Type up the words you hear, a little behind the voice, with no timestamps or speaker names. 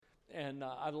And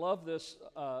I love this,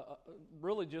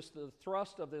 really just the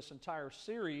thrust of this entire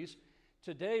series.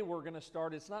 Today we're going to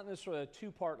start, it's not necessarily a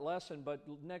two-part lesson, but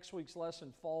next week's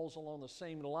lesson falls along the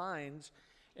same lines.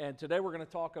 And today we're going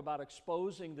to talk about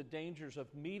exposing the dangers of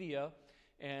media.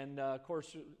 And of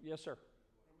course, yes, sir?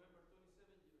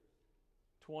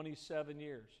 27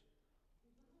 years.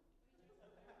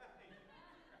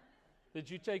 Did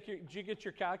you get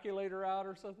your calculator out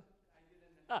or something?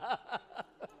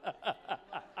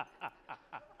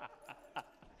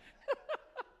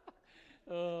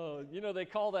 Oh, they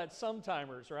call that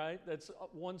sometimers, right? That's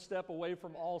one step away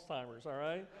from Alzheimer's, all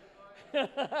right?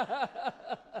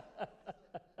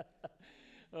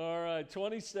 All right,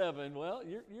 27. Well,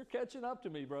 you're catching up to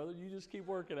me, brother. You just keep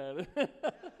working at it.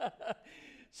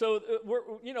 So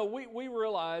we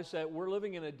realize that we're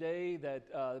living in a day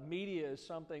that media is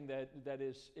something that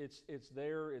is it's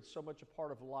there. It's so much a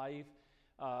part of life.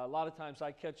 A lot of times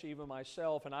I catch even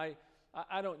myself, and I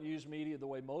don't use media the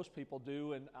way most people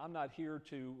do, and I'm not here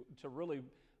to really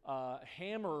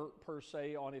hammer per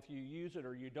se on if you use it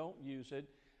or you don't use it.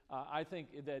 I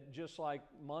think that just like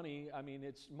money,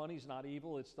 money's not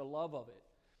evil, it's the love of it.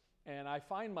 And I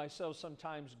find myself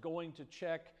sometimes going to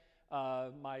check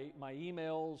my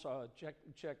emails, check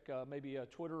maybe a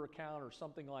Twitter account or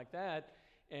something like that.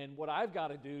 And what I've got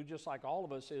to do, just like all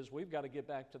of us, is we've got to get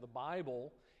back to the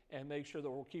Bible and make sure that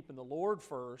we're keeping the Lord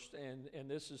first. And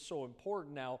this is so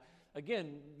important. Now,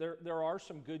 again, there are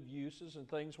some good uses and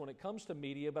things when it comes to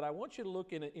media, but I want you to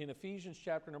look in Ephesians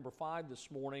chapter number 5 this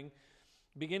morning,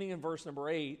 beginning in verse number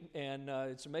 8. And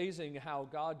it's amazing how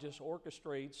God just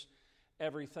orchestrates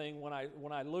everything. When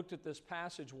I looked at this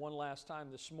passage one last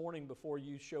time this morning before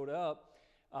you showed up,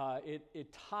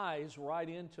 it ties right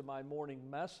into my morning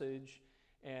message,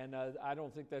 and I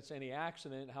don't think that's any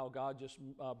accident how God just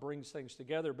brings things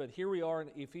together. But here we are in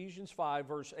Ephesians 5,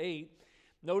 verse 8.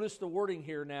 Notice the wording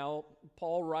here now.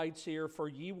 Paul writes here, "For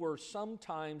ye were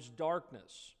sometimes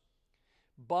darkness,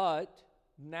 but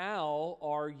now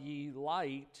are ye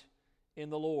light in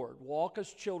the Lord. Walk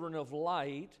as children of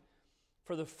light,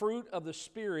 for the fruit of the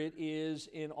Spirit is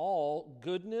in all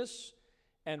goodness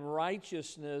and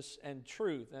righteousness and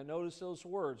truth." Now notice those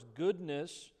words,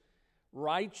 goodness,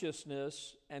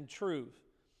 righteousness, and truth,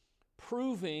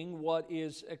 proving what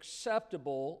is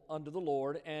acceptable unto the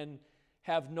Lord, and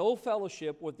have no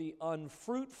fellowship with the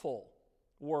unfruitful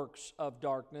works of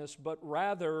darkness, but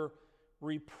rather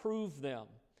reprove them.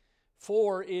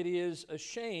 For it is a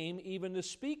shame even to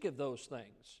speak of those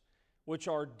things which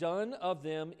are done of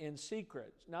them in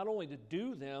secret. Not only to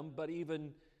do them, but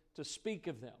even to speak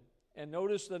of them. And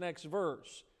notice the next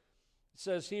verse. It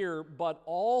says here, "But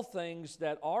all things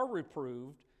that are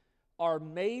reproved are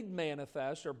made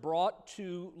manifest," or brought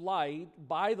to light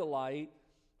by the light,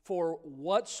 "for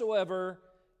whatsoever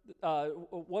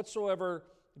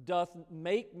doth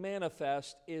make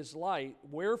manifest is light.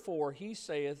 Wherefore he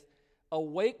saith,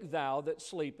 Awake thou that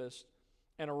sleepest,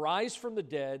 and arise from the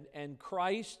dead, and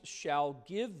Christ shall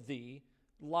give thee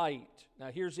light."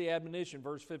 Now here's the admonition,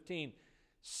 verse 15.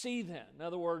 "See then," in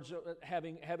other words,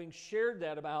 having shared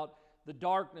that about the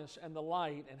darkness and the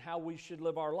light and how we should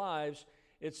live our lives,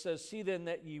 it says, "See then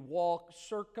that ye walk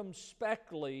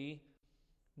circumspectly,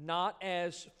 not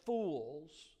as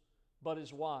fools, but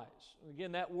as wise."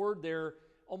 Again, that word there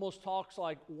almost talks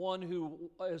like one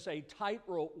who is a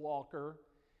tightrope walker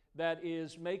that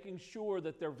is making sure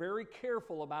that they're very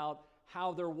careful about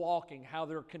how they're walking, how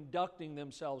they're conducting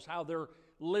themselves, how they're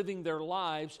living their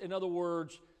lives. In other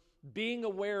words, being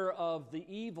aware of the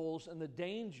evils and the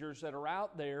dangers that are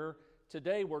out there.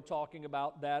 Today we're talking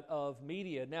about that of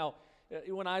media. Now,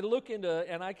 when I look into,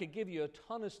 and I could give you a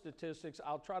ton of statistics,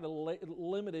 I'll try to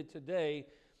limit it today,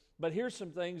 but here's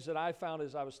some things that I found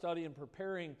as I was studying and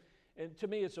preparing, and to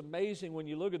me it's amazing when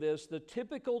you look at this. The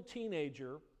typical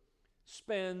teenager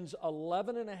spends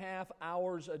 11 and a half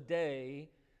hours a day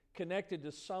connected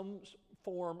to some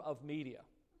form of media.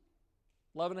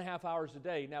 11 and a half hours a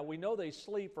day. Now, we know they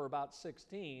sleep for about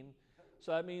 16,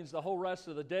 so that means the whole rest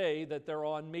of the day that they're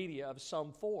on media of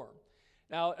some form.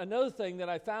 Now, another thing that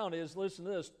I found is, listen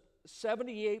to this,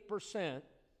 78%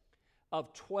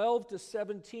 of 12 to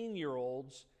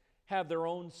 17-year-olds have their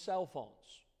own cell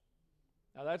phones.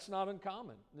 Now, that's not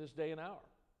uncommon in this day and hour.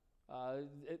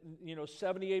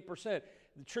 78%.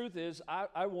 The truth is,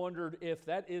 I wondered if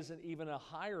that isn't even a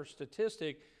higher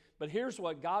statistic. But here's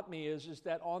what got me is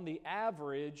that on the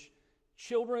average,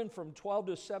 children from 12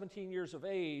 to 17 years of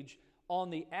age, on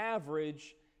the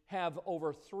average, have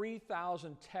over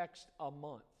 3,000 texts a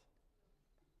month.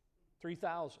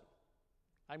 3,000.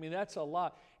 I mean, that's a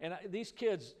lot. And these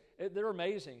kids, They're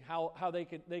amazing how they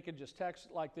can just text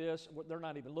like this. They're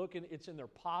not even looking. It's in their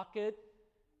pocket,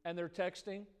 and they're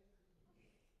texting.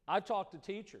 I've talked to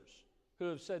teachers who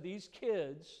have said these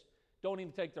kids don't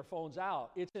even take their phones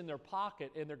out. It's in their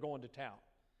pocket, and they're going to town.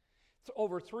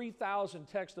 Over 3,000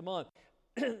 texts a month.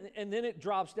 And then it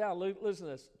drops down. Listen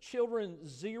to this. Children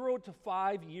 0 to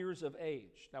 5 years of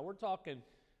age. Now, we're talking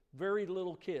very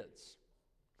little kids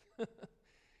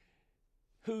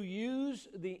who use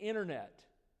the internet,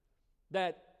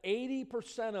 that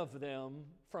 80% of them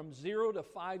from 0 to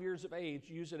 5 years of age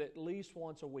use it at least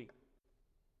once a week.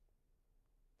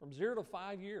 From 0 to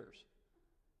 5 years.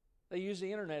 They use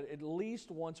the internet at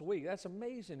least once a week. That's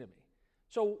amazing to me.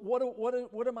 So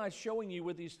what am I showing you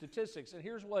with these statistics? And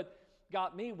here's what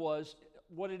got me was,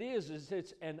 what it is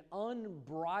it's an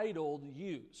unbridled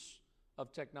use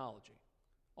of technology.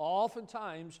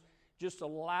 Oftentimes, just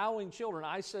allowing children.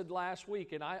 I said last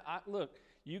week, and I look,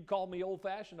 you call me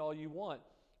old-fashioned all you want.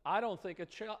 I don't think a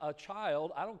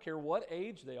child, I don't care what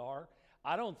age they are,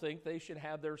 I don't think they should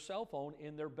have their cell phone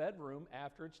in their bedroom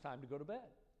after it's time to go to bed.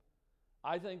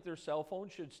 I think their cell phone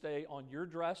should stay on your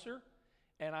dresser,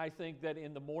 and I think that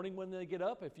in the morning when they get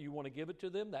up, if you want to give it to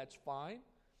them, that's fine.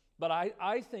 But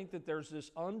I think that there's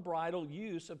this unbridled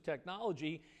use of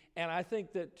technology, and I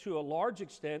think that to a large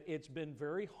extent, it's been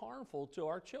very harmful to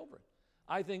our children.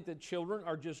 I think that children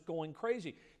are just going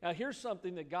crazy. Now, here's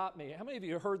something that got me. How many of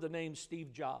you heard the name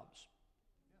Steve Jobs?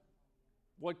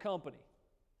 What company?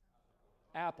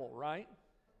 Apple, right?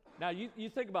 Now, you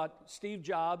think about Steve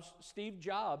Jobs. Steve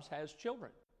Jobs has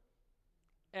children.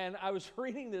 And I was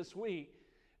reading this week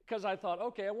because I thought,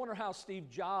 okay, I wonder how Steve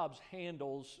Jobs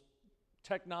handles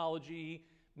technology,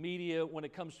 media, when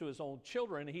it comes to his own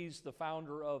children. He's the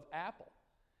founder of Apple.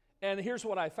 And here's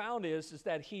what I found is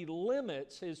that he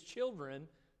limits his children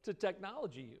to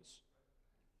technology use.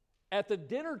 At the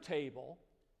dinner table,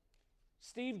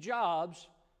 Steve Jobs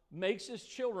makes his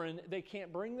children, they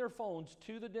can't bring their phones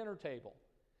to the dinner table.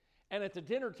 And at the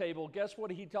dinner table, guess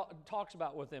what he talks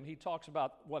about with them? He talks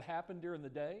about what happened during the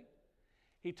day.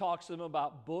 He talks to them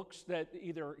about books that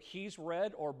either he's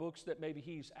read or books that maybe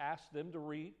he's asked them to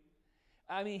read.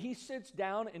 I mean, he sits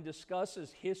down and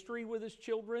discusses history with his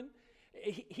children.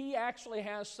 He actually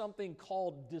has something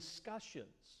called discussions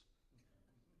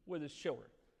with his children.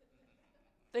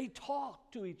 They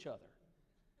talk to each other.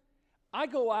 I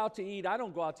go out to eat. I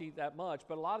don't go out to eat that much,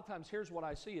 but a lot of times here's what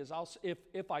I see is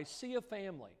if I see a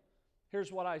family,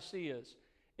 here's what I see is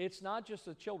it's not just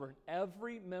the children.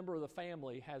 Every member of the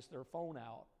family has their phone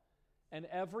out, and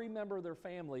every member of their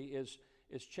family is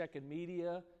checking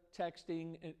media,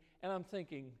 texting, and I'm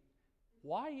thinking,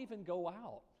 why even go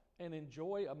out and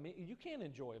enjoy a meal? You can't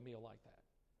enjoy a meal like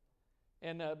that.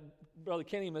 And Brother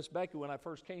Kenny and Miss Becky, when I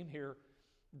first came here,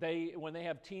 when they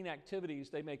have teen activities,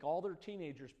 they make all their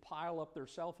teenagers pile up their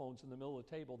cell phones in the middle of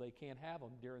the table. They can't have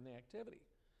them during the activity.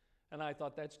 And I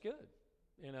thought, that's good,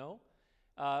 you know.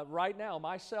 Right now,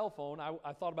 my cell phone,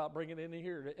 I thought about bringing it in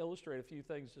here to illustrate a few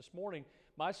things this morning.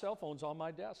 My cell phone's on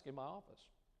my desk in my office.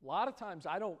 A lot of times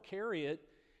I don't carry it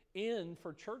in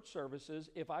for church services.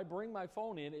 If I bring my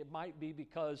phone in, it might be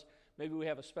because maybe we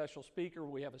have a special speaker,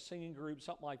 we have a singing group,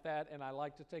 something like that, and I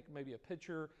like to take maybe a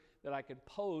picture that I can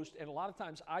post. And a lot of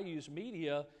times I use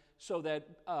media so that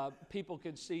people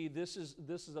can see this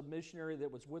is a missionary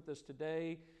that was with us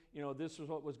today. You know, this is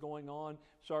what was going on.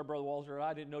 Sorry, Brother Walter,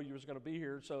 I didn't know you was going to be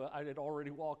here, so I had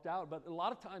already walked out. But a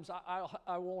lot of times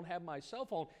I won't have my cell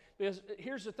phone. Because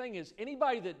here's the thing is,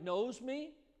 anybody that knows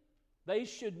me, they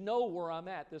should know where I'm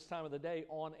at this time of the day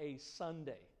on a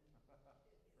Sunday.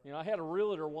 You know, I had a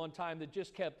realtor one time that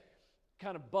just kept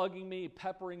kind of bugging me,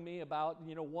 peppering me about,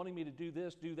 you know, wanting me to do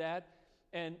this, do that.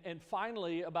 And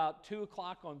finally, about 2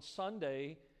 o'clock on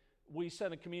Sunday, we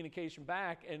sent a communication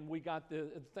back, and we got the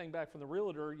thing back from the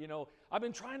realtor, you know, I've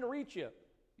been trying to reach you.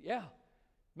 Yeah.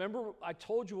 Remember, I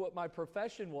told you what my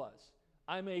profession was.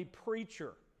 I'm a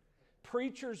preacher.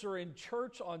 Preachers are in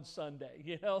church on Sunday,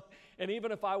 you know. And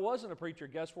even if I wasn't a preacher,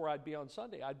 guess where I'd be on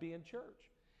Sunday? I'd be in church.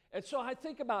 And so I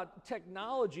think about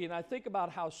technology, and I think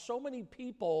about how so many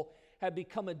people have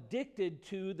become addicted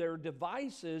to their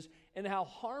devices and how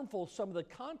harmful some of the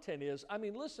content is. I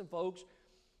mean, listen, folks,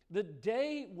 the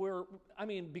day where,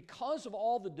 because of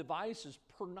all the devices,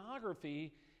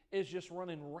 pornography is just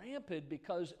running rampant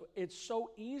because it's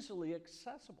so easily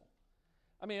accessible.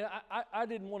 I mean, I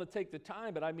didn't want to take the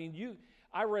time, but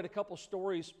I read a couple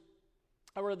stories.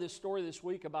 I read this story this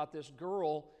week about this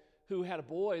girl who had a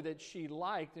boy that she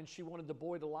liked, and she wanted the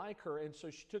boy to like her, and so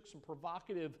she took some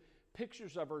provocative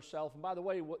pictures of herself. And by the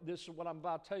way, this is what I'm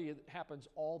about to tell you, that happens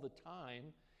all the time.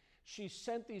 She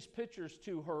sent these pictures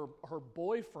to her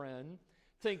boyfriend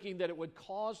thinking that it would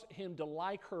cause him to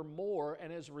like her more,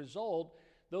 and as a result,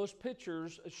 those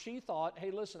pictures, she thought,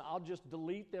 hey, listen, I'll just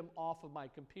delete them off of my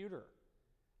computer.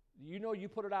 You know, you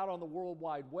put it out on the World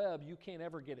Wide Web, you can't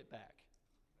ever get it back.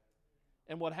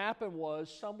 And what happened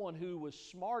was someone who was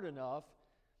smart enough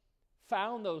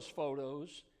found those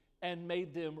photos and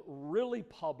made them really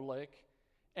public,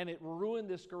 and it ruined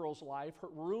this girl's life,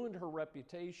 ruined her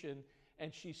reputation,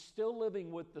 and she's still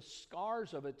living with the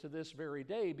scars of it to this very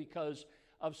day because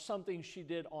of something she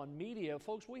did on media.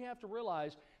 Folks, we have to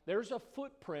realize there's a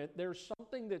footprint, there's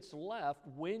something that's left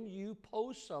when you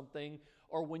post something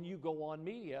or when you go on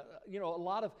media. You know, a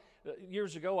lot of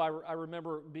years ago, I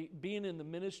remember being in the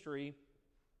ministry,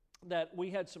 that we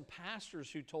had some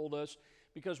pastors who told us,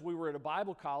 because we were at a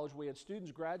Bible college, we had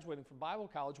students graduating from Bible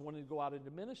college wanting to go out into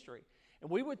ministry.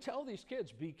 And we would tell these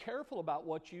kids, be careful about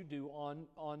what you do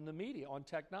on the media, on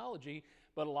technology.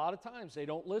 But a lot of times they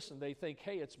don't listen. They think,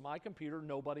 hey, it's my computer,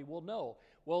 nobody will know.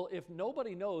 Well, if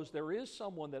nobody knows, there is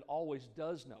someone that always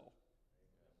does know.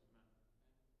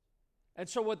 And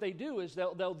so what they do is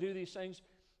they'll do these things.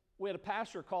 We had a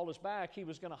pastor called us back. He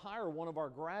was going to hire one of our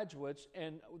graduates,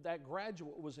 and that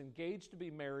graduate was engaged to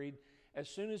be married. As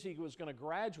soon as he was going to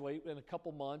graduate in a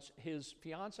couple months, his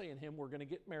fiance and him were going to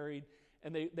get married,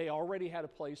 and they already had a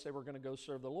place they were going to go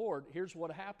serve the Lord. Here's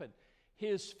what happened.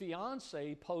 His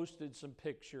fiance posted some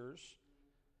pictures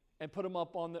and put them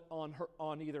up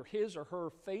on either his or her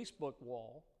Facebook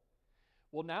wall.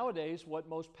 Well, nowadays, what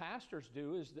most pastors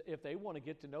do is if they want to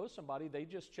get to know somebody, they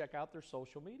just check out their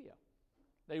social media.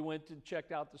 They went and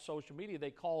checked out the social media.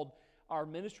 They called our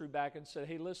ministry back and said,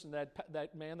 hey, listen,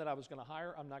 that man that I was going to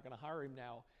hire, I'm not going to hire him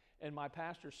now. And my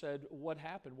pastor said, what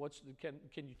happened? Can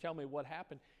you tell me what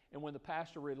happened? And when the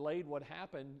pastor relayed what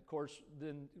happened, of course,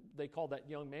 then they called that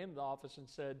young man to the office and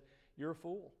said, you're a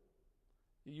fool.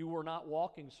 You were not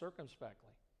walking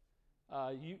circumspectly.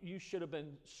 You should have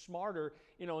been smarter.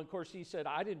 You know, and of course, he said,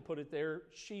 I didn't put it there.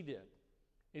 She did.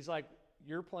 He's like,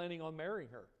 you're planning on marrying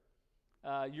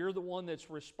her. You're the one that's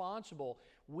responsible.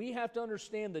 We have to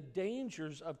understand the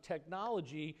dangers of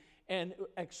technology and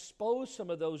expose some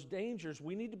of those dangers.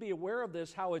 We need to be aware of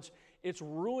this, how it's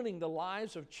ruining the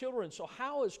lives of children. So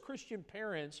how, as Christian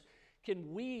parents,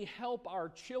 can we help our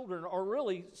children, or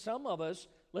really some of us,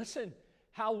 listen,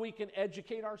 how we can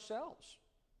educate ourselves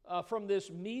from this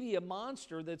media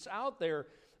monster that's out there?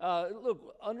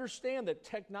 Look, understand that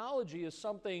technology is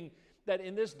something that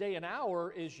in this day and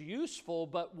hour is useful,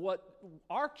 but what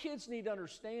our kids need to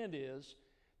understand is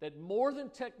that more than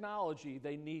technology,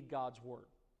 they need God's Word.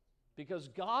 Because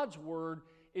God's Word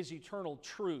is eternal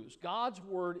truths. God's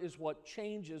Word is what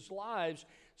changes lives.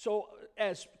 So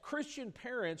as Christian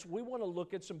parents, we want to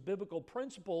look at some biblical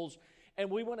principles, and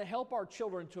we want to help our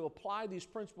children to apply these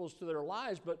principles to their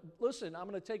lives. But listen, I'm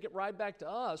going to take it right back to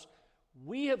us.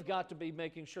 We have got to be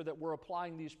making sure that we're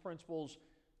applying these principles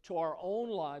to our own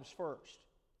lives first,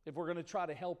 if we're going to try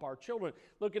to help our children.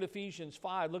 Look at Ephesians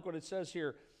 5. Look what it says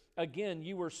here. Again,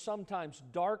 you were sometimes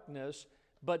darkness,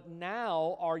 but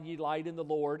now are ye light in the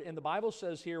Lord. And the Bible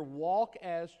says here, walk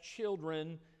as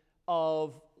children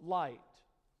of light.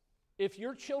 If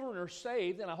your children are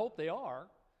saved, and I hope they are,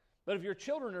 but if your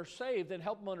children are saved, then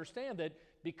help them understand that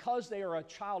because they are a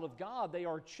child of God, they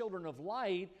are children of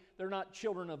light. They're not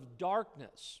children of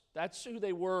darkness. That's who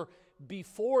they were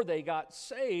before they got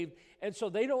saved. And so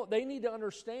they need to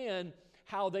understand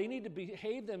how they need to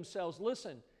behave themselves.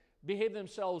 Listen, behave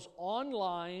themselves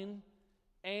online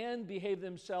and behave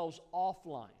themselves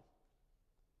offline.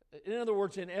 In other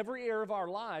words, in every area of our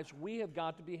lives, we have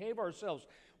got to behave ourselves.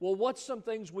 Well, what's some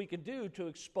things we can do to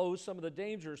expose some of the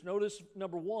dangers? Notice,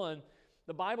 number one,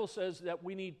 the Bible says that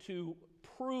we need to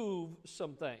prove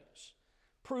some things.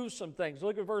 Prove some things.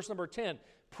 Look at verse number 10.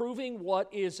 Proving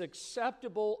what is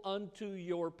acceptable unto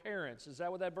your parents. Is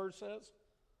that what that verse says?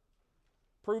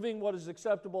 Proving what is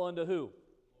acceptable unto who? Lord.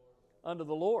 Unto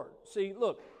the Lord. See,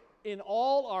 look, in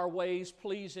all our ways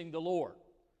pleasing the Lord.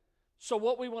 So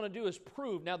what we want to do is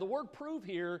prove. Now, the word prove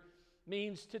here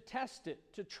means to test it,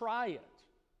 to try it.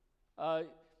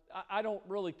 I don't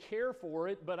really care for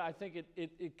it, but I think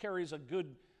it carries a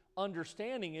good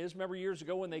understanding. Remember years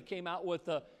ago when they came out with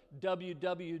the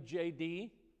WWJD?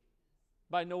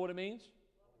 Anybody know what it means?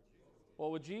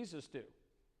 What would Jesus do?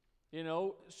 You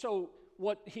know, so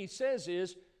what he says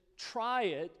is try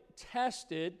it,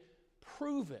 test it,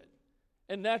 prove it.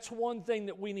 And that's one thing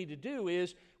that we need to do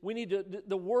is we need to,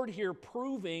 the word here,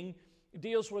 proving,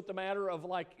 deals with the matter of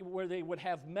like where they would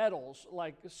have metals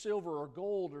like silver or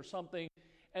gold or something,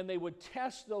 and they would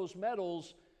test those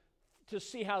metals to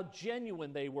see how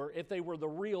genuine they were, if they were the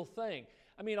real thing.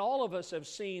 I mean, all of us have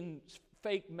seen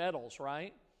fake metals,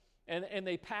 right? and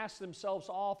they pass themselves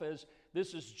off as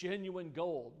this is genuine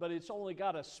gold, but it's only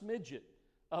got a smidget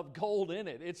of gold in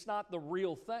it. It's not the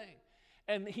real thing.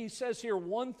 And he says here,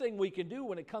 one thing we can do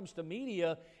when it comes to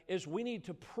media is we need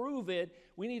to prove it.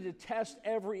 We need to test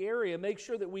every area, make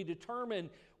sure that we determine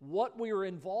what we are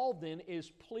involved in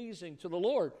is pleasing to the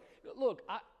Lord. Look,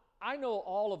 I know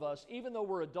all of us, even though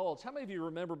we're adults, how many of you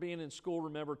remember being in school,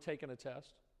 remember taking a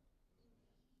test?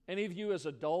 Any of you as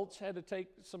adults had to take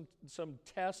some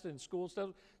tests in school stuff?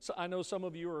 So I know some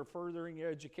of you are furthering your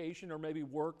education or maybe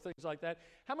work, things like that.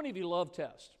 How many of you love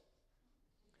tests?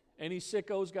 Any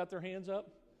sickos got their hands up?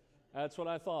 That's what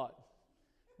I thought.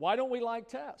 Why don't we like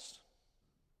tests?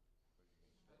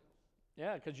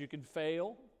 Yeah, because you can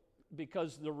fail.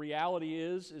 Because the reality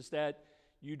is that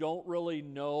you don't really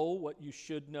know what you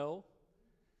should know.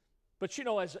 But you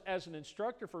know, as an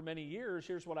instructor for many years,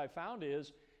 here's what I found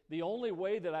is the only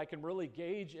way that I can really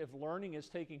gauge if learning is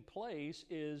taking place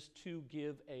is to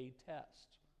give a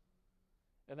test.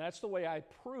 And that's the way I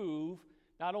prove,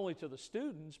 not only to the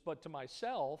students, but to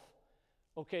myself,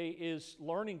 okay, is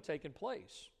learning taking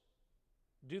place?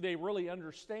 Do they really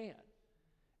understand?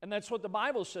 And that's what the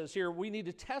Bible says here. We need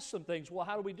to test some things. Well,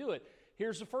 how do we do it?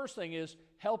 Here's the first thing is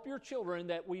help your children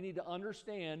that we need to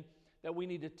understand that we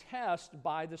need to test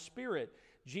by the Spirit.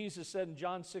 Jesus said in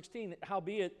John 16,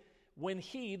 howbeit, when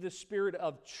He, the Spirit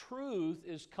of truth,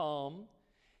 is come,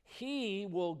 He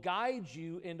will guide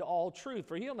you into all truth.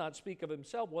 For He'll not speak of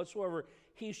Himself. Whatsoever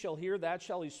He shall hear, that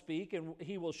shall He speak, and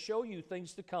He will show you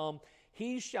things to come.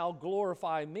 He shall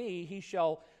glorify me. He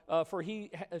shall, for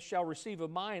He shall receive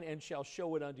of mine and shall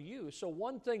show it unto you. So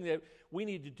one thing that we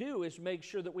need to do is make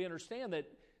sure that we understand that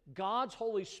God's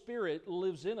Holy Spirit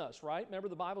lives in us, right? Remember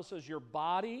the Bible says your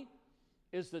body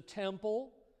is the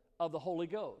temple of the Holy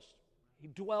Ghost. He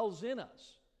dwells in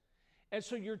us. And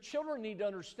so your children need to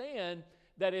understand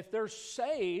that if they're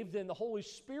saved, then the Holy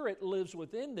Spirit lives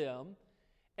within them.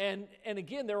 And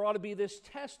again, there ought to be this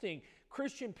testing.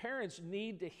 Christian parents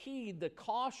need to heed the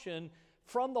caution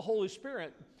from the Holy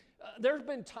Spirit. There's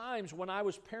been times when I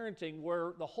was parenting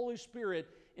where the Holy Spirit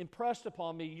impressed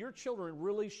upon me, your children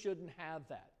really shouldn't have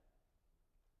that.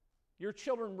 Your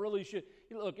children really should.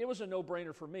 Look, it was a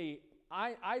no-brainer for me.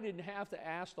 I didn't have to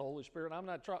ask the Holy Spirit. I'm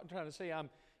not trying to say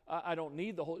I don't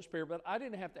need the Holy Spirit, but I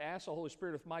didn't have to ask the Holy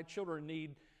Spirit if my children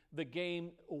need the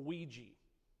game Ouija.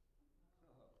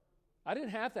 I didn't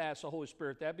have to ask the Holy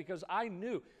Spirit that because I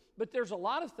knew. But there's a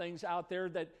lot of things out there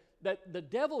that the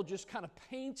devil just kind of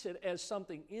paints it as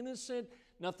something innocent,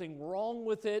 nothing wrong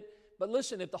with it. But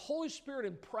listen, if the Holy Spirit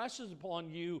impresses upon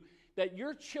you that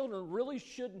your children really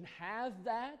shouldn't have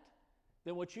that,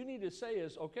 then what you need to say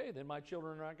is, okay, then my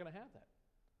children are not going to have that.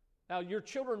 Now, your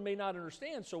children may not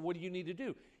understand, so what do you need to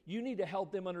do? You need to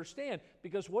help them understand,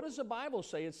 because what does the Bible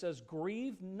say? It says,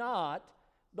 grieve not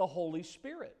the Holy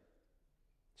Spirit.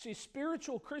 See,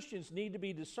 spiritual Christians need to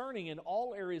be discerning in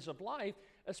all areas of life,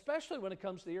 especially when it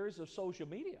comes to the areas of social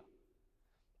media.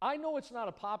 I know it's not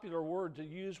a popular word to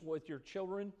use with your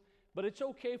children, but it's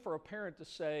okay for a parent to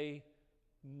say,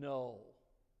 no.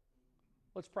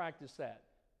 Let's practice that.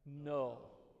 No.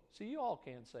 See, you all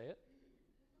can say it.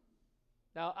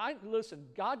 Now, listen,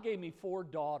 God gave me 4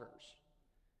 daughters.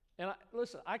 And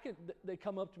they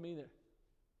come up to me.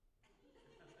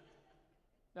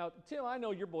 Now, Tim, I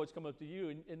know your boys come up to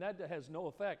you, and that has no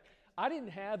effect. I didn't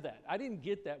have that. I didn't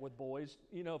get that with boys.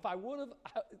 You know, if I would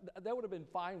have, that would have been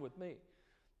fine with me.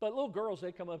 But little girls,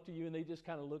 they come up to you, and they just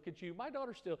kind of look at you. My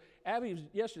daughter still, Abby,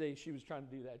 yesterday, she was trying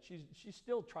to do that. She's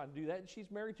still trying to do that, and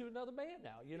she's married to another man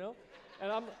now, you know?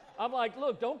 And I'm like,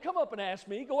 look, don't come up and ask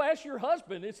me. Go ask your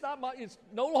husband. It's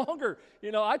no longer,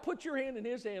 you know, I put your hand in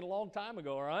his hand a long time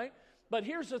ago, all right? But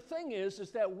here's the thing is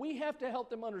that we have to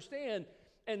help them understand,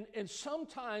 and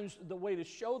sometimes the way to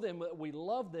show them that we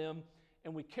love them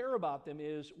and we care about them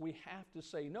is we have to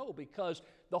say no, because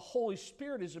the Holy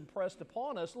Spirit is impressed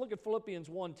upon us. Look at Philippians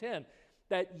 1:10,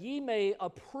 that ye may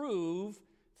approve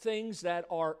things that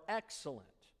are excellent,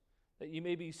 that ye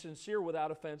may be sincere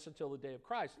without offense until the day of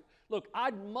Christ. Look,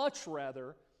 I'd much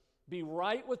rather be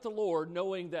right with the Lord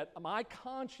knowing that my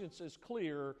conscience is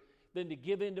clear than to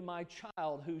give in to my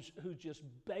child who's just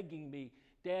begging me,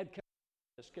 Dad,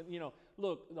 you know,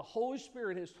 look, the Holy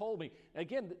Spirit has told me.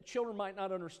 Again, the children might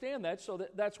not understand that, so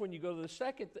that's when you go to the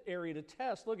second area to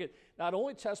test. Look at, not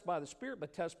only test by the Spirit,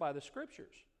 but test by the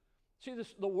Scriptures. See,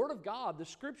 the Word of God, the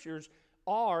Scriptures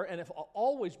are and have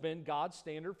always been God's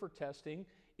standard for testing,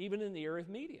 even in the area of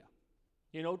media.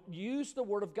 You know, use the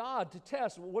Word of God to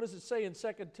test. What does it say in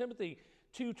 2 Timothy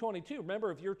 2:22? Remember,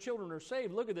 if your children are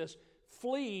saved, look at this.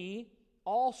 Flee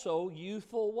also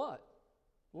youthful what?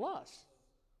 Lust.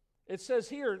 It says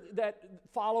here that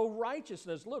follow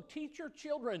righteousness. Look, teach your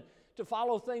children to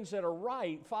follow things that are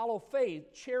right. Follow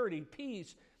faith, charity,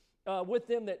 peace with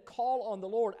them that call on the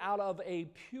Lord out of a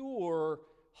pure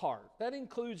heart. That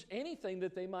includes anything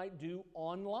that they might do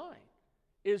online.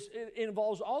 It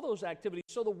involves all those activities.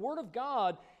 So the Word of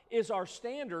God is our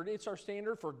standard. It's our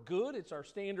standard for good. It's our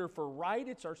standard for right.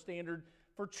 It's our standard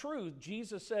for truth.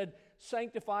 Jesus said,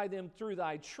 sanctify them through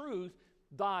thy truth.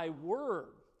 Thy word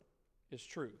is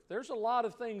truth. There's a lot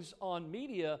of things on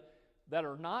media that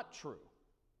are not true.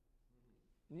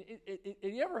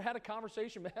 Have you ever had a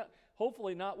conversation,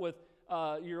 hopefully not with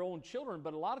your own children,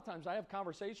 but a lot of times I have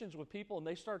conversations with people and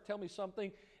they start telling me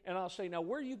something and I'll say, now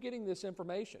where are you getting this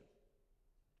information?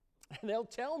 And they'll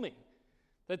tell me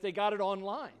that they got it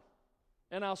online.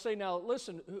 And I'll say, now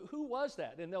listen, who was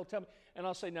that? And they'll tell me, and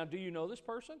I'll say, now do you know this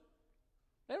person?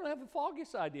 They don't have the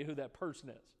foggiest idea who that person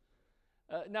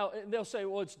is. Now, and they'll say,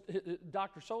 well, it's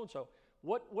Dr. So-and-so.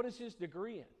 What is his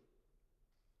degree in?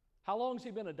 How long has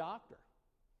he been a doctor?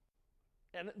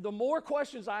 And the more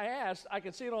questions I ask, I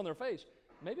can see it on their face.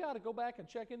 Maybe I ought to go back and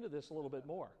check into this a little bit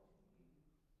more.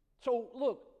 So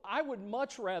look, I would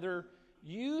much rather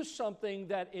use something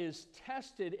that is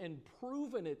tested and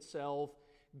proven itself.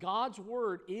 God's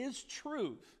word is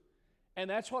truth. And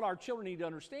that's what our children need to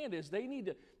understand is they need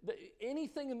to,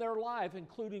 anything in their life,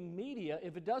 including media,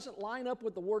 if it doesn't line up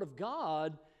with the word of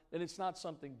God, then it's not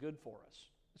something good for us.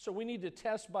 So we need to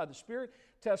test by the Spirit,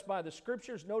 test by the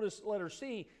Scriptures. Notice letter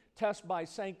C, test by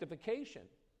sanctification.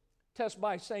 Test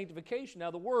by sanctification.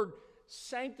 Now the word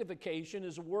sanctification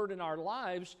is a word in our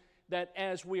lives that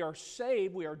as we are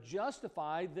saved, we are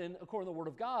justified, then according to the Word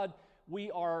of God,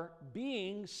 we are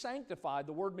being sanctified.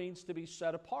 The word means to be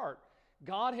set apart.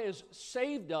 God has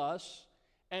saved us,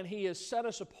 and He has set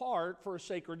us apart for a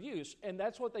sacred use. And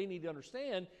that's what they need to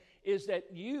understand, is that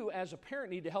you as a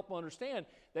parent need to help them understand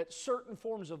that certain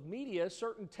forms of media,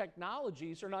 certain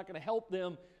technologies are not going to help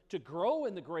them to grow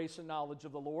in the grace and knowledge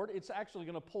of the Lord. It's actually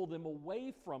going to pull them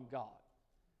away from God.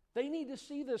 They need to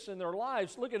see this in their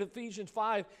lives. Look at Ephesians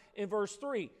 5 in verse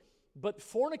 3. But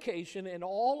fornication and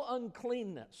all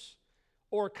uncleanness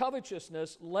or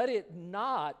covetousness, let it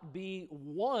not be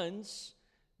once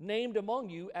named among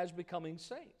you as becoming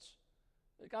saints.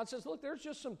 God says, look, there's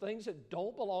just some things that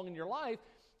don't belong in your life.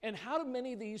 And how do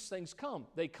many of these things come?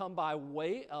 They come by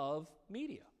way of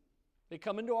media. They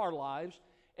come into our lives.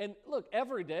 And look,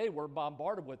 every day we're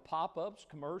bombarded with pop-ups,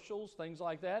 commercials, things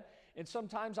like that. And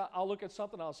sometimes I'll look at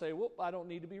something and I'll say, whoop, I don't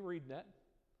need to be reading that.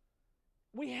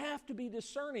 We have to be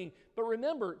discerning. But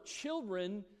remember,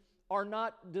 children are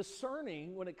not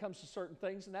discerning when it comes to certain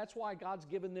things. And that's why God's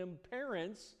given them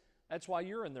parents. That's why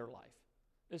you're in their life,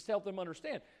 is to help them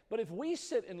understand. But if we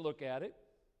sit and look at it,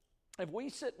 if we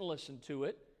sit and listen to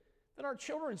it, then our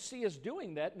children see us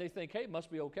doing that and they think, hey, it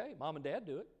must be okay. Mom and dad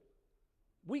do it.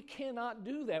 We cannot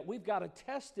do that. We've got to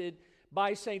test it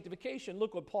by sanctification.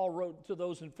 Look what Paul wrote to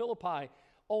those in Philippi.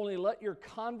 Only let your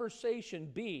conversation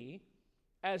be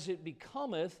as it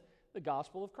becometh the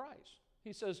gospel of Christ.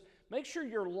 He says, make sure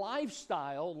your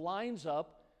lifestyle lines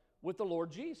up with the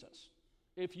Lord Jesus.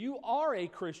 If you are a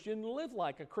Christian, live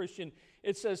like a Christian.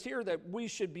 It says here that we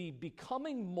should be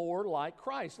becoming more like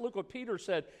Christ. Look what Peter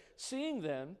said. Seeing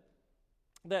then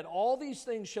that all these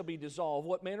things shall be dissolved,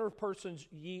 what manner of persons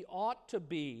ye ought to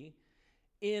be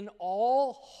in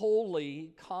all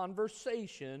holy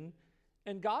conversation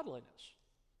and godliness.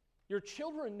 Your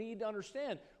children need to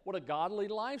understand what a godly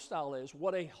lifestyle is,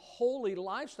 what a holy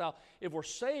lifestyle. If we're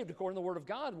saved according to the Word of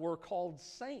God, we're called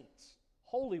saints,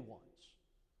 holy ones.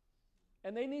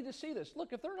 And they need to see this.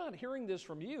 Look, if they're not hearing this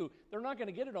from you, they're not going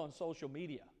to get it on social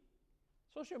media.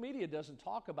 Social media doesn't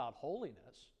talk about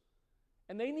holiness.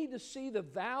 And they need to see the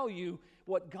value,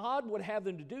 what God would have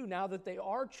them to do now that they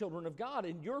are children of God.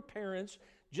 And your parents,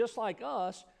 just like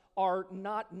us, are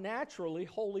not naturally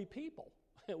holy people.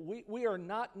 We are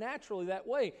not naturally that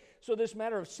way. So this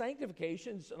matter of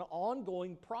sanctification is an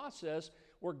ongoing process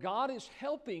where God is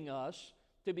helping us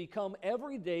to become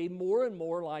every day more and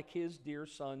more like His dear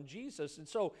Son, Jesus. And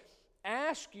so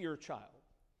ask your child.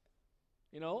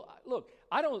 Look,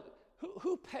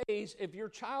 who pays, if your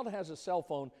child has a cell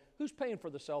phone, who's paying for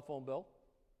the cell phone bill?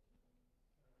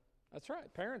 That's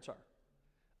right, parents are.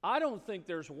 I don't think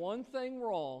there's one thing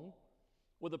wrong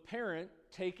with a parent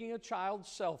taking a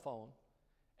child's cell phone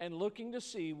and looking to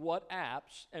see what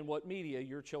apps and what media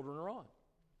your children are on.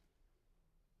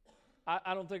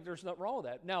 I don't think there's nothing wrong with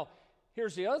that. Now,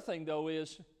 here's the other thing, though,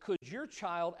 is could your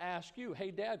child ask you,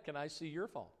 hey, Dad, can I see your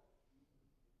phone?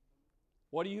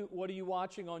 What are you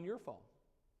watching on your phone?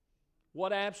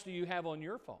 What apps do you have on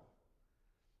your phone?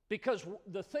 Because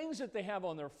the things that they have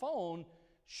on their phone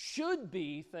should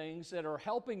be things that are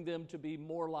helping them to be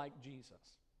more like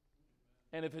Jesus.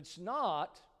 And if it's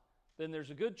not, then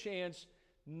there's a good chance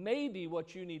maybe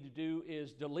what you need to do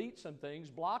is delete some things,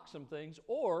 block some things,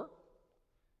 or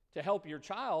to help your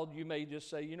child, you may just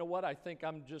say, you know what, I think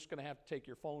I'm just going to have to take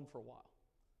your phone for a while.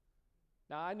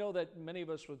 Now, I know that many of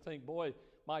us would think, boy,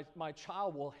 my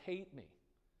child will hate me.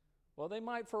 Well, they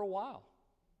might for a while.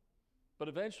 But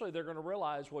eventually they're going to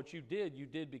realize what you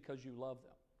did because you love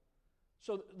them.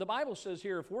 So the Bible says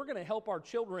here, if we're going to help our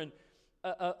children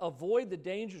avoid the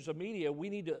dangers of media, we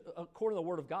need to, according to the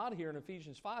Word of God here in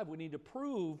Ephesians 5, we need to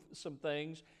prove some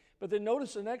things. But then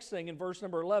notice the next thing in verse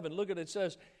number 11. Look at it, it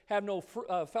says, have no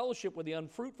fellowship with the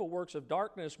unfruitful works of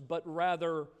darkness, but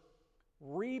rather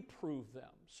reprove them.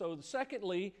 So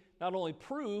secondly, not only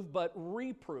prove, but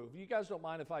reprove. You guys don't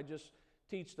mind if I just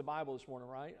teach the Bible this morning,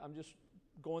 right? I'm just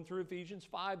going through Ephesians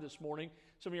 5 this morning.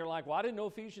 Some of you are like, well, I didn't know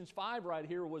Ephesians 5 right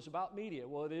here was about media.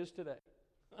 Well, it is today.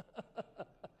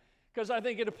 Because I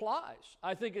think it applies.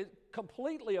 I think it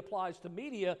completely applies to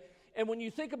media. And when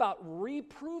you think about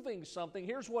reproving something,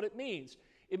 here's what it means.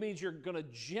 It means you're going to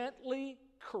gently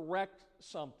correct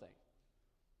something.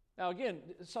 Now, again,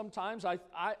 sometimes I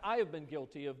have been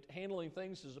guilty of handling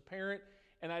things as a parent,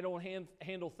 and I don't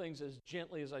handle things as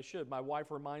gently as I should. My wife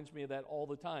reminds me of that all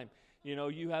the time. You know,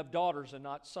 you have daughters and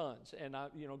not sons. And,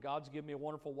 God's given me a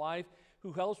wonderful wife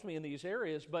who helps me in these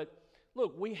areas. But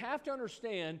look, we have to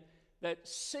understand that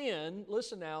sin,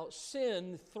 listen now,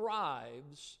 sin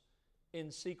thrives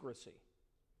in secrecy.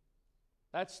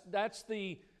 That's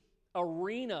the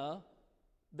arena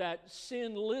that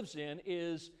sin lives in,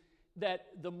 is that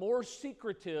the more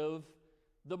secretive,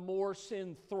 the more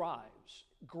sin thrives,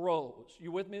 grows.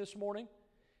 You with me this morning?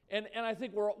 And I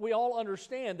think we all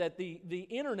understand that the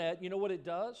internet, you know what it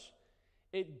does?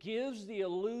 It gives the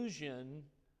illusion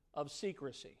of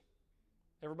secrecy.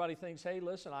 Everybody thinks, hey,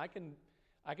 listen, I can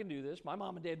do this. My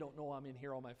mom and dad don't know I'm in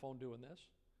here on my phone doing this.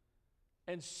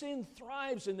 And sin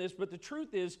thrives in this, but the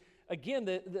truth is, again,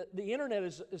 the internet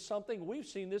is something, we've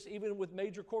seen this even with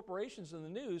major corporations in the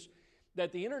news,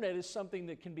 that the internet is something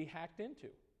that can be hacked into.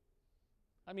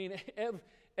 I mean,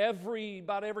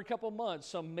 about every couple of months,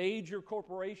 some major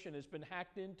corporation has been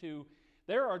hacked into.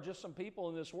 There are just some people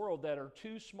in this world that are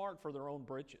too smart for their own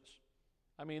britches.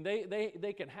 I mean,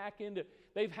 they can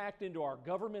they've hacked into our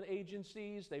government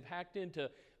agencies, they've hacked into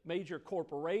major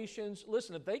corporations.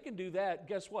 Listen, if they can do that,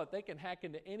 guess what? They can hack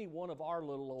into any one of our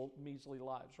little old measly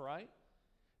lives, right?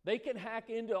 They can hack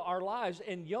into our lives,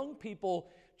 and young people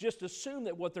just assume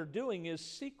that what they're doing is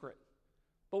secret.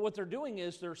 But what they're doing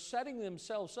is they're setting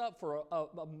themselves up for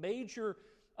a major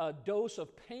dose of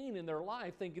pain in their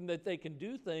life, thinking that they can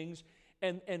do things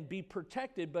and be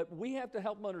protected. But we have to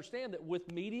help them understand that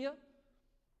with media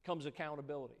comes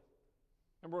accountability.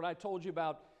 Remember what I told you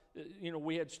about,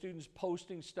 we had students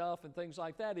posting stuff and things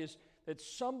like that, is that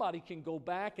somebody can go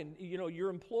back and, your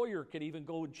employer could even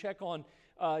go and check on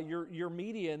your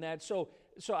media and that. So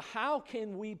how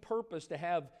can we purpose to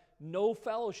have no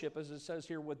fellowship, as it says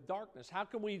here, with darkness? How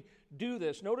can we do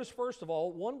this? Notice, first of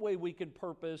all, one way we can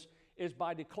purpose is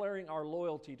by declaring our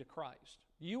loyalty to Christ.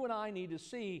 You and I need to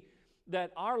see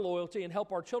that our loyalty, and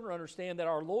help our children understand that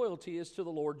our loyalty is to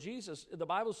the Lord Jesus. The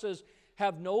Bible says,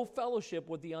 have no fellowship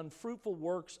with the unfruitful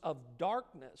works of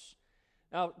darkness.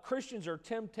 Now, Christians are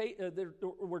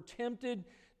we're tempted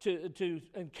to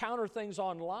encounter things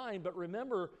online, but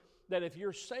remember that if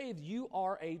you're saved, you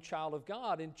are a child of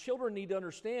God. And children need to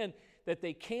understand that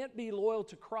they can't be loyal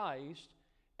to Christ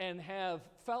and have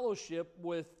fellowship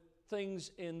with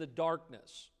things in the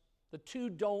darkness. The two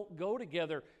don't go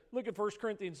together. Look at 1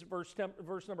 Corinthians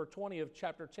verse number 20 of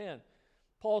chapter 10.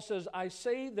 Paul says, I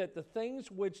say that the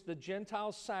things which the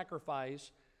Gentiles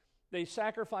sacrifice, they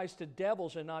sacrifice to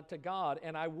devils and not to God.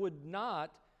 And I would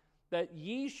not that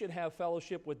ye should have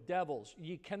fellowship with devils.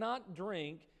 Ye cannot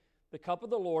drink the cup of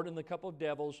the Lord and the cup of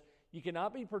devils. You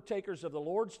cannot be partakers of the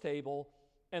Lord's table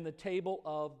and the table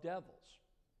of devils.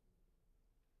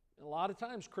 And a lot of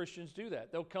times Christians do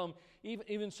that. They'll come,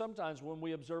 even sometimes when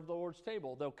we observe the Lord's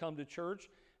table, they'll come to church,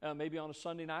 maybe on a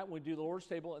Sunday night when we do the Lord's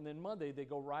table, and then Monday they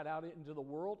go right out into the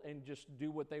world and just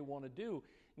do what they want to do.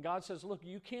 And God says, look,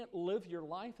 you can't live your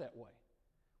life that way.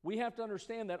 We have to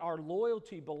understand that our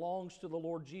loyalty belongs to the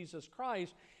Lord Jesus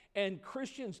Christ, and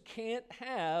Christians can't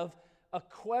have a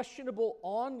questionable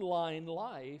online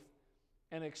life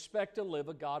and expect to live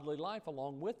a godly life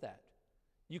along with that.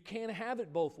 You can't have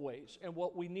it both ways. And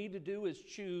what we need to do is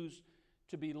choose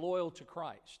to be loyal to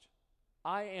Christ.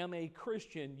 I am a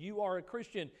Christian. You are a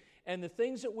Christian. And the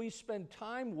things that we spend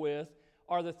time with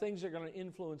are the things that are going to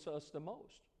influence us the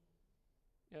most.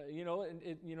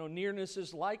 Nearness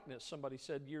is likeness, somebody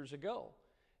said years ago.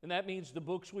 And that means the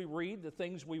books we read, the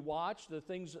things we watch, the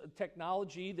things,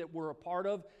 technology that we're a part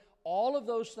of, all of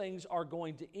those things are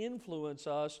going to influence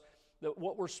us,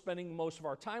 what we're spending most of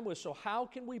our time with. So how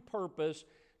can we purpose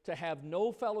to have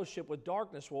no fellowship with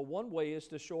darkness? Well, one way is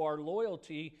to show our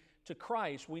loyalty to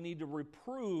Christ. We need to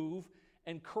reprove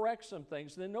and correct some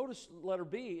things. And then notice letter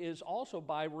B is also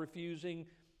by refusing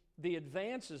the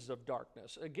advances of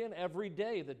darkness. Again, every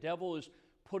day the devil is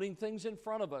putting things in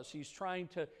front of us. He's trying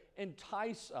to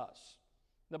entice us.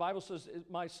 The Bible says,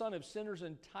 my son, if sinners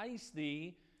entice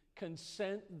thee,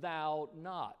 consent thou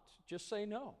not. Just say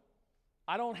no.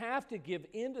 I don't have to give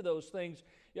in to those things.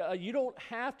 You don't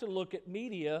have to look at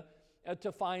media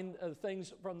to find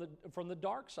things from the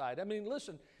dark side. I mean,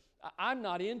 listen, I'm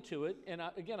not into it, and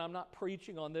again, I'm not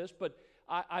preaching on this, but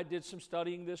I did some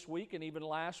studying this week and even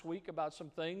last week about some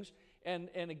things, and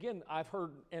again, I've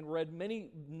heard and read many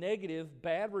negative,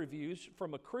 bad reviews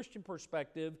from a Christian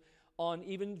perspective on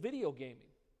even video gaming.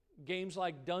 Games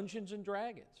like Dungeons and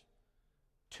Dragons,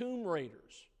 Tomb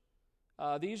Raiders.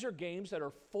 These are games that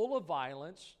are full of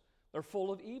violence. They're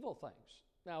full of evil things.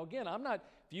 Now, again, if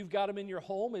you've got them in your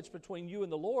home, it's between you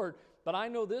and the Lord, but I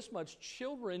know this much,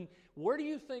 children, where do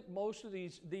you think most of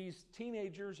these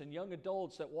teenagers and young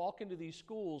adults that walk into these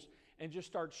schools and just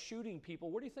start shooting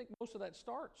people, where do you think most of that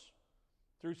starts?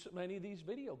 Through so many of these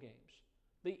video games.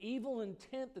 The evil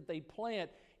intent that they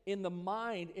plant in the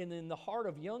mind and in the heart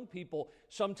of young people,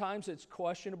 sometimes it's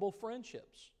questionable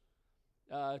friendships.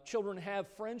 Children have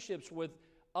friendships with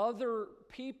other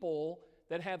people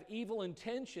that have evil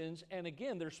intentions, and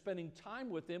again, they're spending time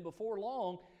with them. Before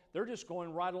long, they're just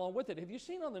going right along with it. Have you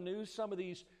seen on the news some of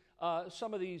these,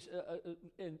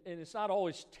 and it's not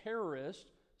always terrorists,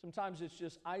 sometimes it's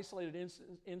just isolated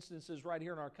instances right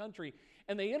here in our country,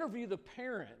 and they interview the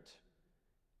parent,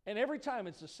 and every time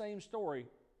it's the same story.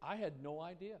 I had no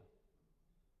idea.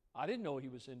 I didn't know he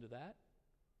was into that.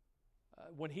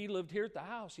 When he lived here at the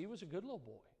house, he was a good little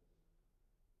boy.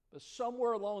 But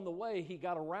somewhere along the way, he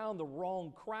got around the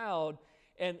wrong crowd.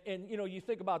 And you know, you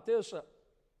think about this,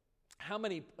 how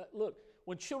many, look,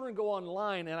 when children go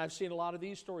online, and I've seen a lot of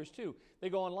these stories too, they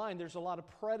go online, there's a lot of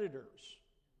predators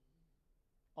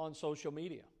on social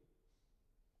media.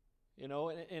 You know,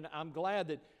 and I'm glad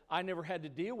that I never had to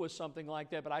deal with something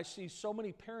like that, but I see so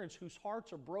many parents whose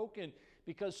hearts are broken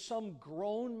because some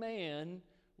grown man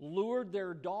lured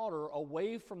their daughter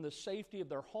away from the safety of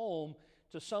their home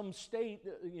to some state,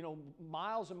 you know,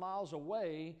 miles and miles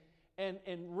away, and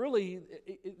really,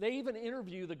 they even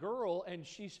interview the girl, and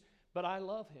but I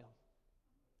love him.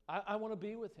 I want to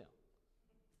be with him.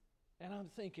 And I'm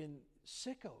thinking,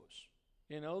 sickos.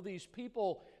 You know, these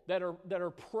people that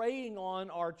are preying on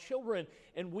our children,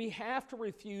 and we have to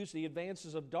refuse the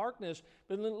advances of darkness.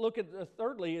 But then look at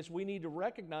thirdly, is we need to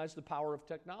recognize the power of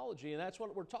technology, and that's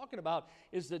what we're talking about,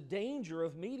 is the danger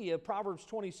of media. Proverbs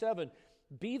 27,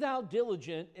 be thou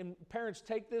diligent, and parents,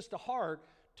 take this to heart,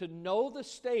 to know the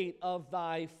state of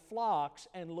thy flocks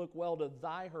and look well to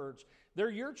thy herds. They're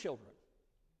your children.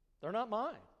 They're not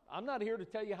mine. I'm not here to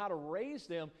tell you how to raise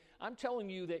them. I'm telling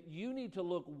you that you need to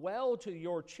look well to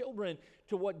your children,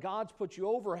 to what God's put you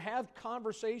over. Have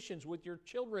conversations with your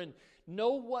children.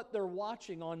 Know what they're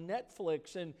watching on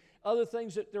Netflix and other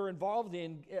things that they're involved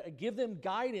in. Give them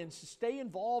guidance. Stay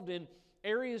involved in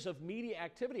areas of media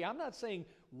activity. I'm not saying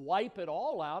wipe it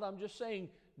all out. I'm just saying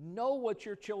know what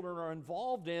your children are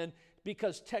involved in,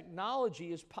 because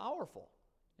technology is powerful.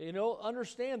 You know,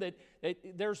 understand that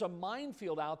there's a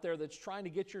minefield out there that's trying to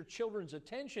get your children's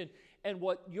attention, and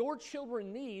what your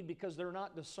children need, because they're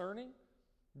not discerning,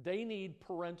 they need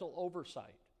parental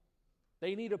oversight.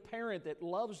 They need a parent that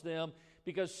loves them,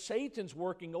 because Satan's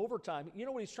working overtime. You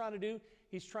know what he's trying to do?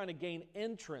 He's trying to gain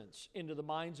entrance into the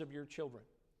minds of your children.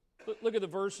 Look at the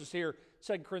verses here,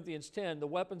 2 Corinthians 10. The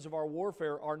weapons of our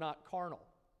warfare are not carnal.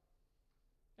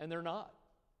 And they're not.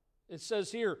 It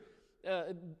says here,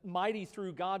 mighty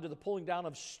through God to the pulling down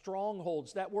of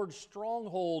strongholds. That word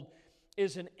stronghold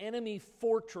is an enemy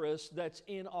fortress that's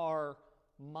in our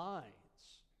minds.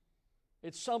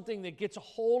 It's something that gets a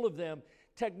hold of them.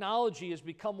 Technology has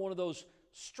become one of those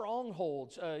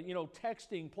strongholds.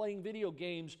 Texting, playing video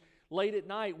games late at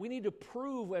night. We need to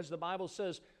prove, as the Bible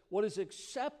says, what is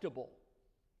acceptable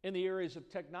in the areas of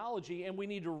technology, and we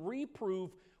need to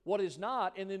reprove what is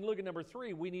not. And then look at number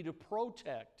 3, we need to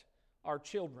protect our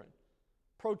children.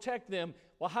 Protect them.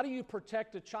 Well, how do you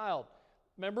protect a child?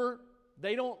 Remember,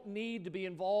 they don't need to be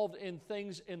involved in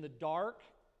things in the dark.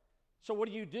 So what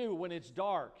do you do when it's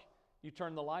dark? You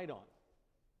turn the light on.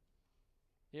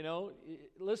 You know,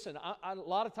 listen, a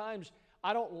lot of times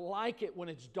I don't like it when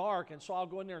it's dark, and so I'll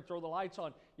go in there and throw the lights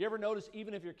on. You ever notice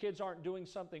even if your kids aren't doing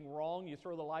something wrong, you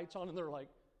throw the lights on and they're like,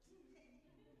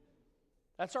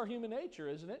 That's our human nature,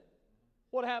 isn't it?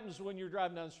 What happens when you're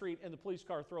driving down the street and the police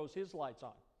car throws his lights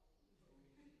on?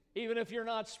 Even if you're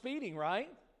not speeding, right?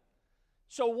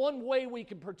 So one way we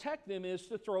can protect them is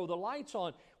to throw the lights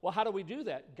on. Well, how do we do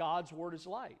that? God's Word is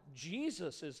light.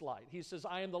 Jesus is light. He says,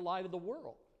 I am the light of the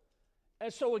world.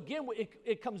 And so again,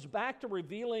 it comes back to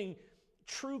revealing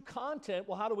true content.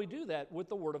 Well, how do we do that? With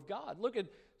the Word of God. Look at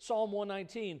Psalm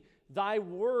 119. Thy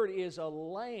Word is a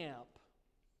lamp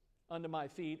unto my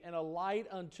feet and a light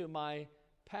unto my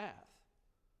path.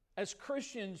 As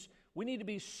Christians, we need to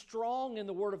be strong in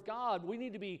the Word of God. We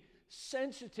need to be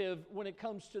sensitive when it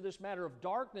comes to this matter of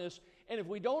darkness. And if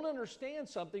we don't understand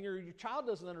something, or your child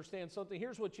doesn't understand something,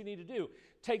 here's what you need to do.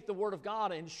 Take the Word of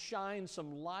God and shine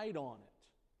some light on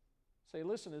it. Say,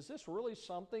 listen, is this really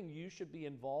something you should be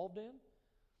involved in?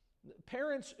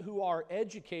 Parents who are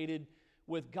educated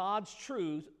with God's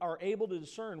truth are able to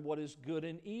discern what is good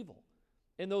and evil.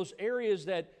 In those areas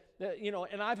that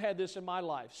and I've had this in my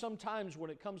life. Sometimes when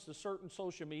it comes to certain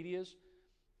social medias,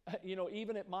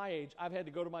 even at my age, I've had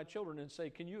to go to my children and say,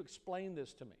 can you explain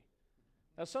this to me?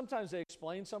 Now, sometimes they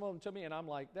explain some of them to me, and I'm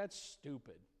like, that's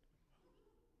stupid.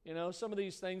 Some of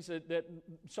these things and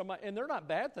they're not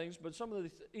bad things, but some of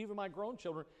even my grown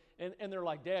children, and they're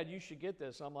like, Dad, you should get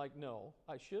this. And I'm like, no,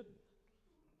 I shouldn't.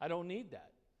 I don't need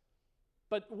that.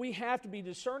 But we have to be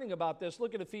discerning about this.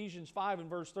 Look at Ephesians 5 and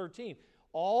verse 13.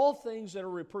 All things that are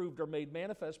reproved are made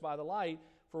manifest by the light,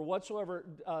 for whatsoever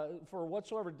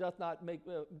doth not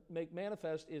make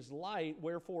manifest is light.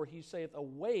 Wherefore he saith,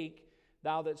 awake,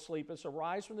 thou that sleepest,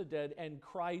 arise from the dead, and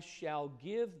Christ shall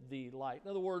give thee light.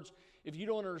 In other words, if you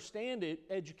don't understand it,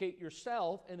 educate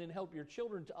yourself, and then help your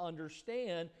children to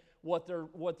understand what they're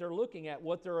looking at,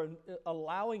 what they're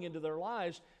allowing into their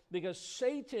lives, because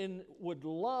Satan would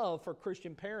love for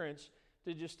Christian parents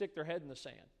to just stick their head in the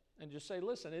sand and just say,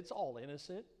 listen, it's all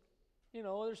innocent.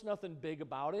 There's nothing big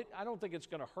about it. I don't think it's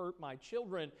going to hurt my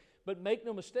children. But make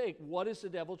no mistake, what is the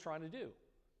devil trying to do?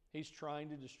 He's trying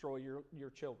to destroy your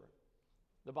children.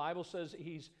 The Bible says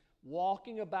he's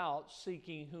walking about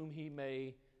seeking whom he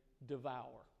may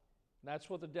devour. That's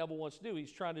what the devil wants to do.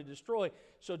 He's trying to destroy.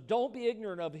 So don't be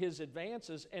ignorant of his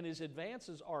advances, and his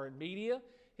advances are in media.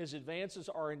 His advances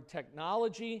are in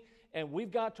technology, and we've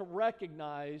got to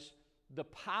recognize the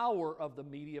power of the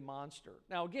media monster.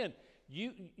 Now, again,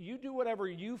 you do whatever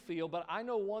you feel, but I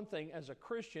know one thing, as a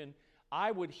Christian,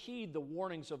 I would heed the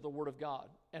warnings of the Word of God.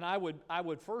 And I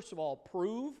would first of all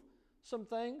prove some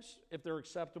things if they're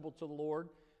acceptable to the Lord.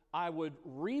 I would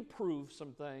reprove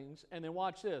some things, and then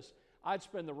watch this. I'd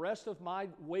spend the rest of my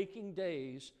waking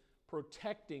days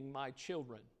protecting my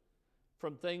children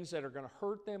from things that are going to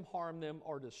hurt them, harm them,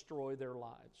 or destroy their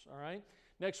lives. All right?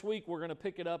 Next week, we're going to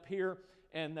pick it up here,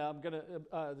 and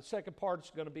the second part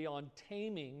is going to be on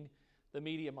taming the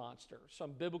media monster.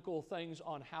 Some biblical things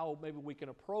on how maybe we can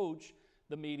approach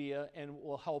the media and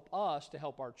will help us to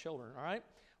help our children. All right?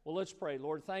 Well, let's pray.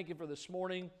 Lord, thank you for this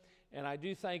morning, and I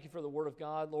do thank you for the Word of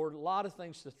God. Lord, a lot of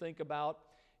things to think about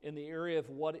in the area of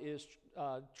what is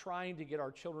trying to get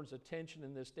our children's attention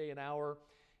in this day and hour.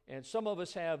 And some of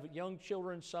us have young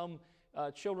children, some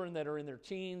children that are in their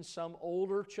teens, some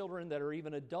older children that are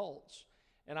even adults.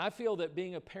 And I feel that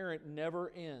being a parent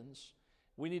never ends.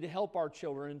 We need to help our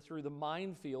children through the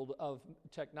minefield of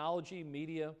technology,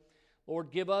 media.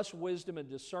 Lord, give us wisdom and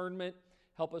discernment.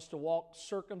 Help us to walk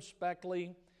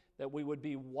circumspectly, that we would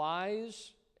be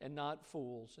wise and not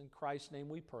fools. In Christ's name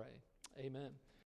we pray. Amen.